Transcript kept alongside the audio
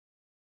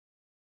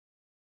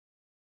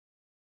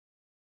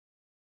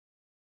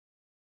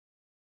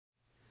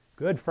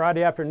Good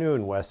Friday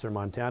afternoon, Western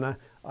Montana.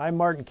 I'm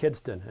Martin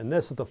Kidston, and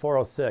this is the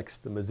 406,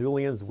 the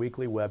Missoulian's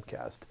weekly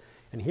webcast.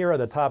 And here are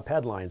the top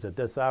headlines at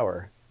this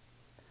hour.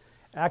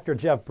 Actor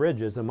Jeff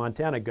Bridges and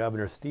Montana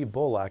Governor Steve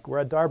Bullock were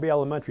at Darby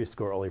Elementary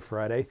School early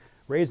Friday,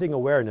 raising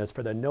awareness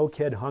for the No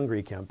Kid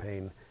Hungry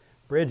campaign.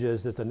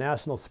 Bridges is the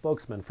national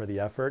spokesman for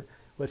the effort,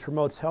 which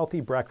promotes healthy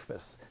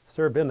breakfasts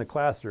served in the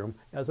classroom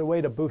as a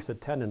way to boost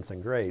attendance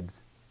and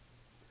grades.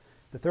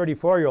 The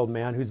 34-year-old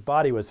man whose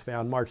body was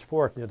found March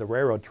 4th near the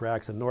railroad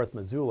tracks in North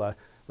Missoula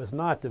was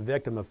not the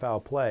victim of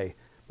foul play.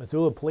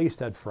 Missoula police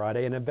said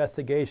Friday an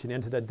investigation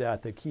into the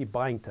death of Keith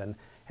Byington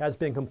has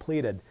been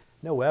completed.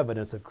 No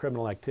evidence of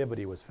criminal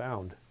activity was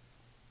found.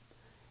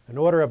 An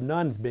order of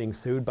nuns being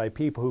sued by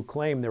people who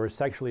claim they were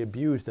sexually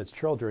abused as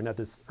children at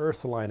the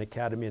Ursuline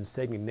Academy in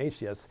St.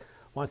 Ignatius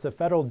wants a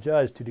federal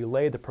judge to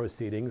delay the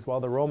proceedings while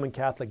the Roman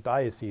Catholic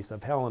Diocese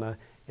of Helena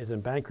is in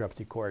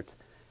bankruptcy court.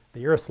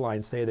 The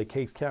Ursulines say the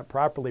case can't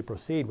properly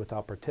proceed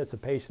without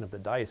participation of the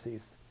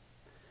diocese.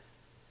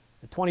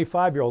 The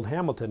 25-year-old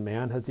Hamilton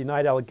man has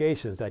denied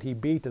allegations that he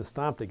beat and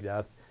stomped to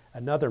death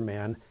another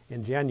man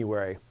in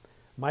January.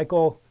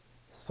 Michael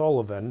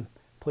Sullivan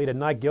pleaded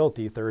not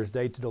guilty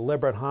Thursday to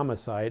deliberate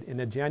homicide in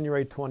the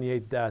January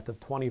 28 death of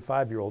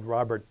 25-year-old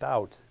Robert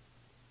Thought.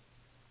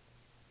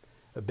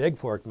 A Big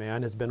Fork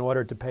man has been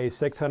ordered to pay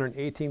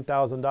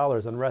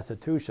 $618,000 in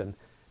restitution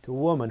to a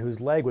woman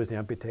whose leg was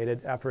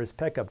amputated after his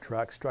pickup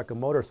truck struck a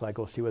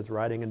motorcycle she was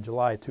riding in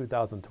July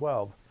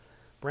 2012.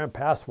 Brent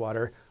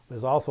Passwater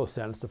was also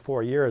sentenced to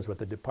 4 years with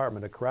the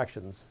Department of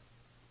Corrections.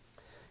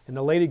 And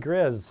the Lady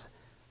Grizz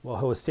will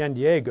host San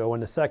Diego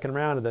in the second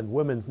round of the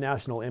Women's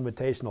National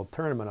Invitational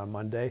Tournament on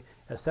Monday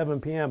at 7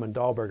 p.m. in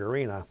Dahlberg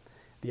Arena.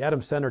 The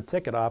Adams Center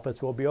ticket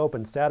office will be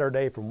open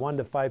Saturday from 1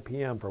 to 5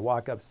 p.m. for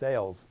walk-up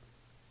sales.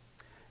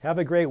 Have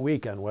a great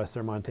weekend,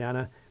 Western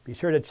Montana. Be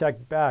sure to check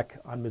back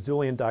on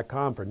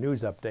Missoulian.com for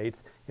news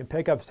updates and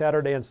pick up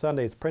Saturday and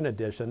Sunday's print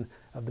edition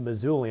of the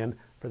Missoulian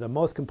for the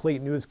most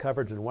complete news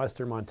coverage in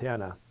Western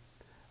Montana.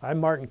 I'm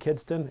Martin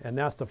Kidston, and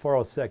that's the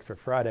 406 for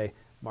Friday,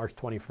 March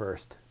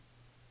 21st.